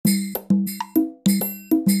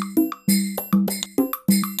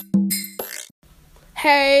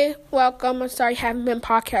Hey, welcome. I'm sorry I haven't been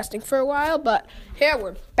podcasting for a while, but here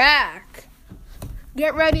we're back.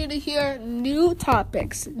 Get ready to hear new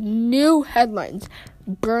topics, new headlines,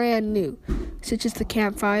 brand new, such as the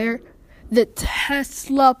campfire, the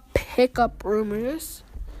Tesla pickup rumors,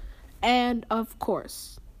 and of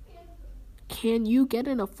course, can you get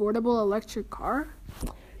an affordable electric car?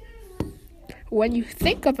 When you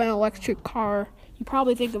think of an electric car, you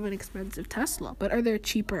probably think of an expensive Tesla, but are there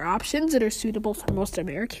cheaper options that are suitable for most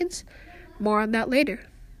Americans? More on that later.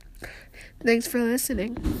 Thanks for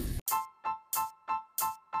listening.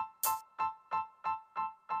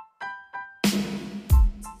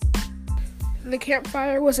 The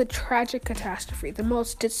campfire was a tragic catastrophe, the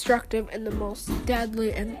most destructive and the most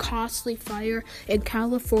deadly and costly fire in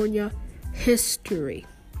California history.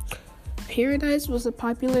 Paradise was a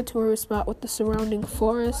popular tourist spot with the surrounding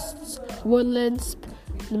forests, woodlands,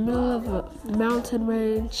 in the middle of a mountain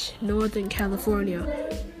range, Northern California.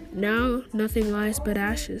 Now, nothing lies but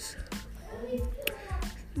ashes.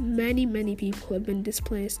 Many people have been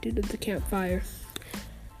displaced due to the campfire.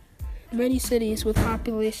 Many cities with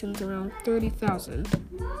populations around 30,000,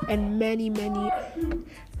 and many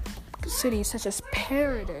cities such as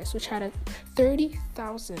Paradise, which had a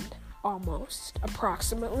 30,000 almost,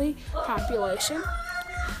 approximately, population,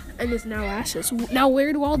 and is now ashes. Now,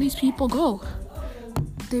 where do all these people go?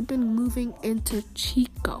 They've been moving into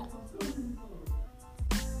Chico.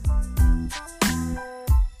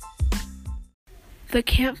 The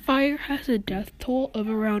campfire has a death toll of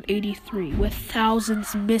around 83, with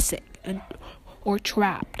thousands missing or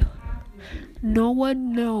trapped. No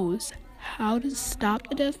one knows how to stop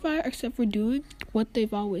the death fire except for doing what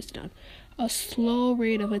they've always done. A slow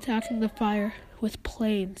rate of attacking the fire with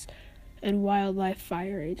planes and wildlife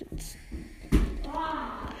fire agents.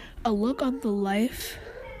 A look on the life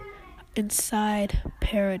inside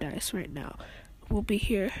Paradise right now will be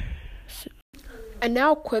here soon. And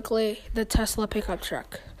now quickly, the Tesla pickup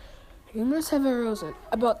truck. Rumors have arisen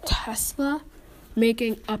about Tesla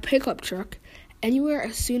making a pickup truck anywhere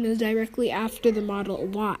as soon as directly after the Model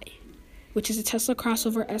Y, which is a Tesla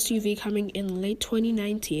crossover SUV coming in late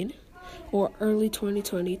 2019 or early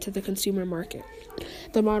 2020 to the consumer market.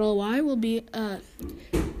 The Model Y will be a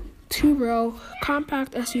two-row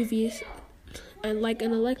compact SUV and like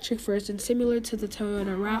an electric version similar to the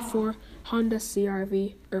Toyota RAV4, Honda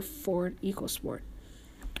CR-V, or Ford EcoSport.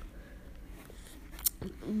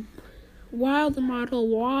 While the Model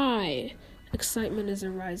Y excitement is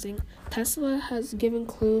arising, Tesla has given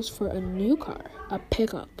clues for a new car, a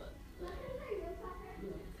pickup.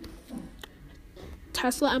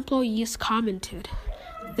 Tesla employees commented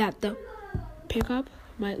that the pickup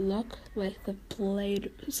might look like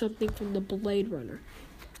something from the Blade Runner,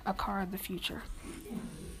 a car of the future.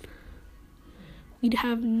 We'd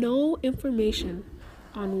have no information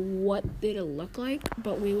on what it'll look like,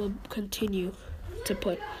 but we will continue to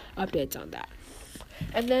put updates on that.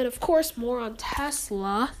 And then, of course, more on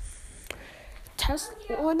Tesla.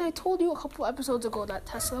 When I told you a couple episodes ago that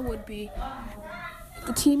Tesla would be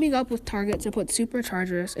teaming up with Target to put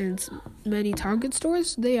superchargers in many Target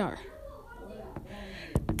stores, they are.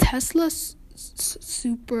 Tesla's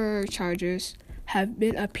superchargers have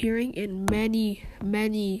been appearing in many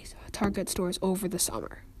Target stores over the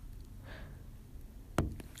summer.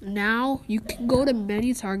 Now you can go to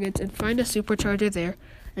many Targets and find a supercharger there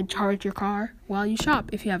and charge your car while you shop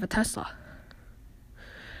if you have a Tesla.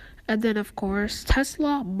 And then, of course,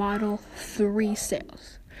 Tesla Model 3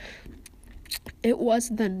 sales. It was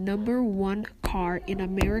the number one car in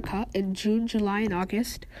America in June, July, and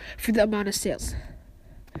August for the amount of sales.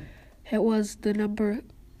 It was the number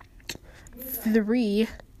 3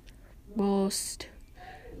 most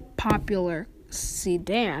popular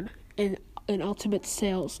sedan in ultimate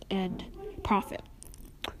sales and profit.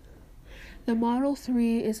 The Model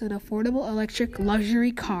 3 is an affordable electric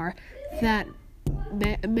luxury car that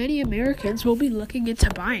many Americans will be looking into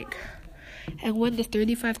buying. And when the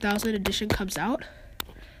 35,000 edition comes out,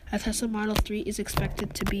 a Tesla Model 3 is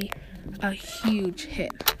expected to be a huge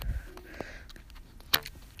hit.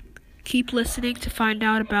 Keep listening to find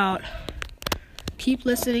out about the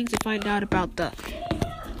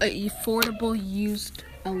affordable used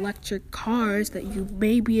electric cars that you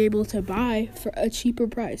may be able to buy for a cheaper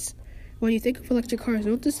price. When you think of electric cars,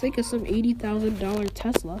 don't just think of some $80,000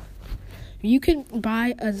 Tesla. You can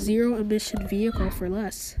buy a zero-emission vehicle for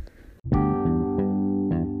less.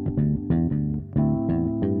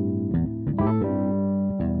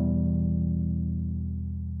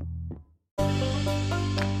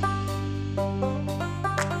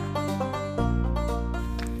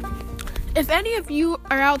 If any of you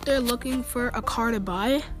are out there looking for a car to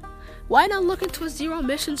buy, Why not look into a zero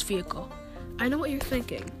emissions vehicle? I know what you're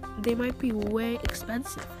thinking. They might be way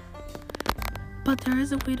expensive. But there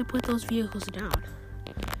is a way to put those vehicles down.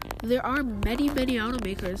 There are many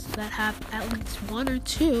automakers that have at least one or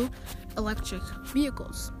two electric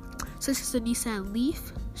vehicles, such as the Nissan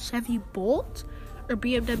Leaf, Chevy Bolt, or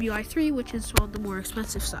BMW i3, which is on the more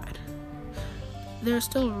expensive side. They're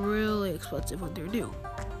still really expensive when they're new.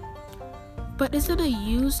 But isn't a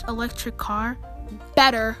used electric car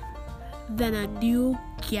better than a new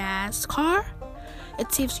gas car?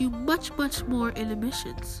 It saves you much more in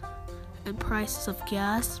emissions and prices of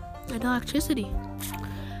gas and electricity.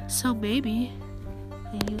 So maybe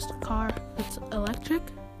a used car that's electric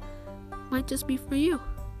might just be for you.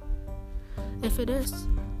 If it is,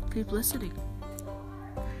 keep listening.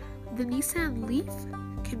 The Nissan Leaf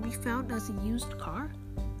can be found as a used car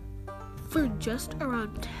for just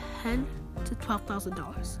around $10,000 to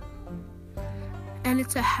 $12,000. And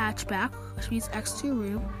it's a hatchback, which means exterior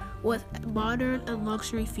room with modern and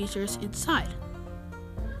luxury features inside.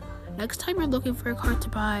 Next time you're looking for a car to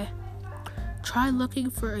buy, try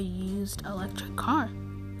looking for a used electric car.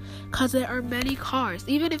 Because there are many cars.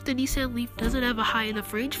 Even if the Nissan Leaf doesn't have a high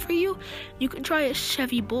enough range for you, you can try a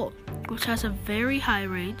Chevy Bolt, which has a very high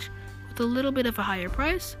range with a little bit of a higher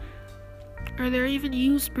price. Or there are even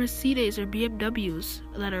used Mercedes or BMWs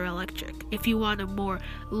that are electric if you want a more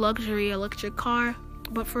luxury electric car,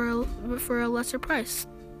 but for a lesser price.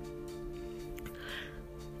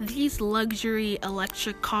 These luxury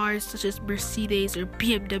electric cars, such as Mercedes or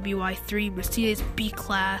BMW i3, Mercedes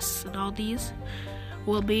B-Class, and all these,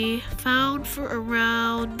 will be found for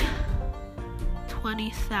around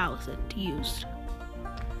 $20,000 used.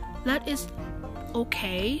 That is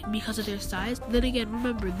okay because of their size. Then again,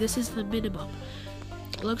 remember, this is the minimum.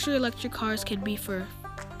 Luxury electric cars can be for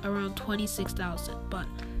around $26,000, but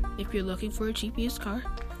if you're looking for a cheap used car,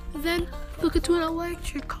 then look into an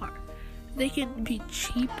electric car. They can be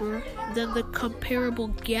cheaper than the comparable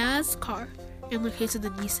gas car in the case of the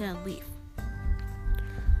Nissan Leaf.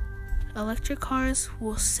 Electric cars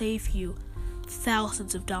will save you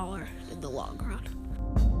thousands of dollars in the long run.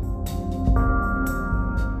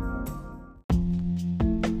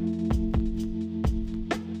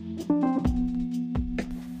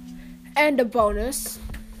 And a bonus,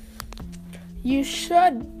 you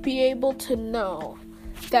should be able to know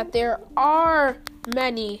that there are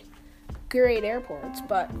many great airports,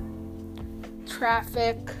 but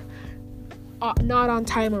traffic, not on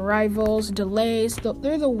time arrivals, delays,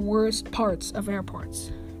 they're the worst parts of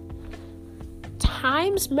airports.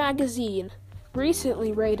 Times Magazine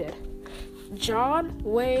recently rated John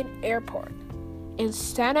Wayne Airport in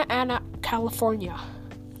Santa Ana, California,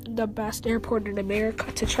 the best airport in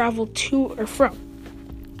America to travel to or from.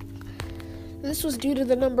 This was due to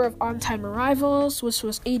the number of on-time arrivals, which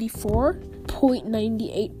was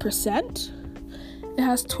 84.98%. It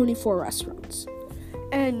has 24 restaurants.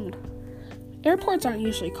 And airports aren't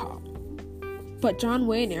usually calm, but John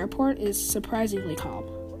Wayne Airport is surprisingly calm.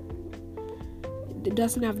 It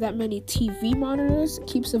doesn't have that many TV monitors, it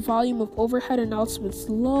keeps the volume of overhead announcements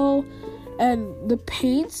low, and the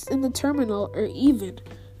paints in the terminal are even,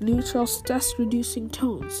 neutral, stress-reducing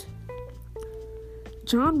tones.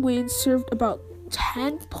 John Wayne served about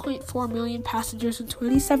 10.4 million passengers in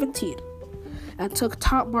 2017 and took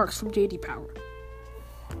top marks from J.D. Power.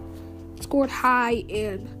 It scored high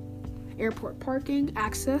in airport parking,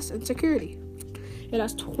 access, and security. It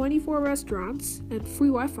has 24 restaurants and free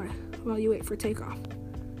Wi-Fi while you wait for takeoff.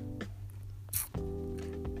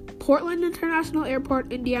 Portland International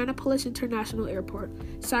Airport, Indianapolis International Airport,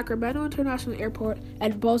 Sacramento International Airport,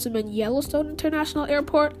 and Bozeman Yellowstone International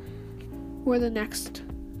Airport were the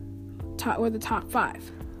top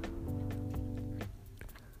 5.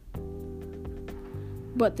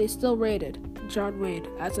 But they still rated John Wayne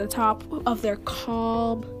as the top of their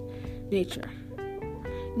calm nature.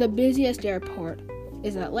 The busiest airport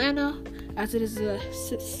is Atlanta, as it is the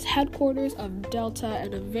headquarters of Delta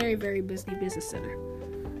and a very, very busy business center.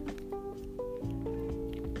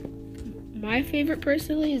 My favorite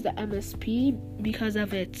personally is the MSP because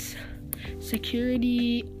of its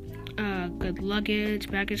security, good luggage,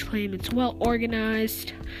 baggage claim. It's well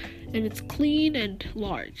organized, and it's clean and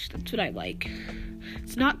large. That's what I like.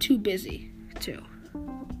 It's not too busy, too.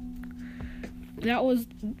 That was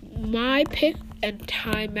my pick and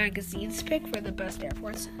Time Magazine's pick for the best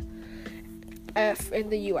airports in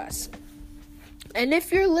the U.S. And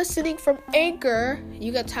if you're listening from Anchor,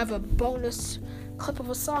 you get to have a bonus clip of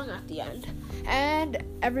a song at the end. And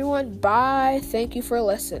everyone, bye. Thank you for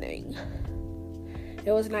listening.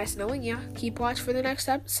 It was nice knowing you. Keep watch for the next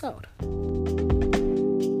episode.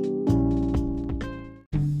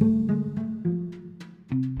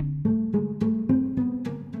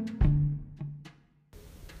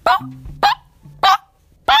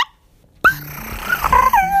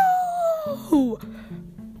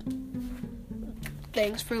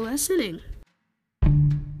 Thanks for listening.